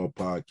first did y'all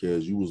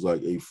podcast, you was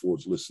like, hey,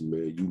 Forch, listen,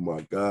 man, you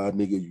my guy,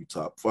 nigga, you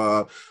top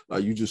 5.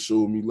 Like, you just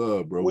showed me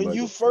love, bro. When like,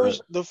 you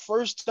the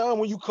first time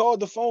when you called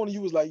the phone, and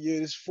you was like, yeah,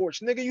 this Forch.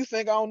 Nigga, you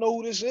think I don't know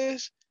who this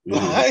is?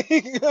 Yeah.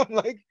 I'm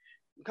like,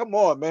 come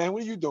on, man,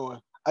 what are you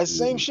doing?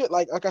 Same Yeah. shit.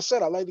 Like I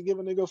said, I like to give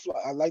a nigga a fly.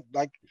 I like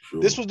Sure.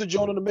 This was the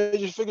joint on the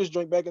Major Figures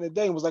joint back in the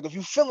day. It was like, if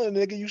you feeling a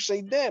nigga, you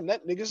say, damn,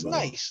 that nigga's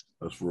nice.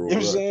 That's real. You know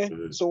what I'm saying?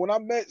 Yeah. So when I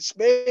met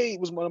Spade,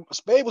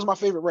 Spade was my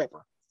favorite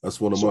rapper.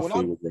 That's one of my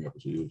favorite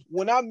rappers. Yeah.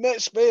 When I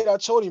met Spade, I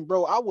told him,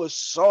 bro, I was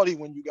salty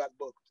when you got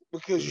booked,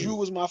 because you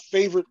was my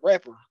favorite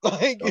rapper.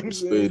 Like, you know what I'm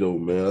saying? Spado,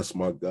 man, that's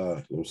my guy. You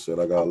know what I'm saying?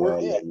 I got a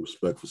lot of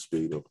respect for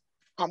Spado.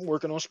 I'm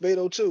working on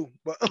Spado too,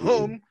 but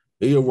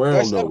he around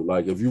that's though.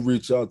 Like if you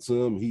reach out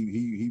to him,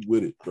 he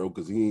with it, bro.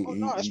 Because he's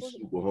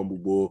super humble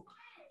boy.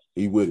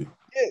 He with it.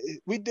 Yeah,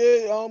 we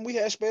did. We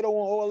had Spado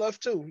on OLF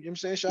too. You know what I'm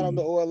saying? Shout out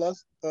to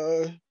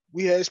OLF.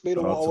 We had Spado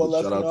on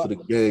OLF. Shout out to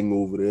the gang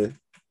over there.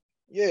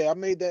 Yeah, I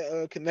made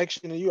that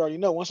connection, and you already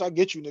know. Once I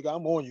get you, nigga,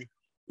 I'm on you.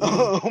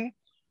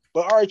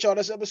 But all right, y'all,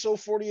 that's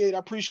episode 48. I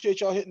appreciate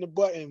y'all hitting the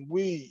button.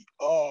 We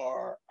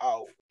are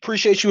out.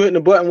 Appreciate you hitting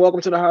the button. Welcome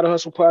to the How to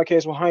Hustle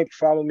podcast with Hympe.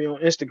 Follow me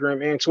on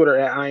Instagram and Twitter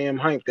at I am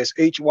Hympe. That's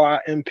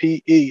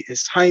HYMPE.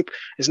 It's Hympe.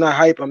 It's not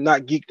hype. I'm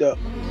not geeked up.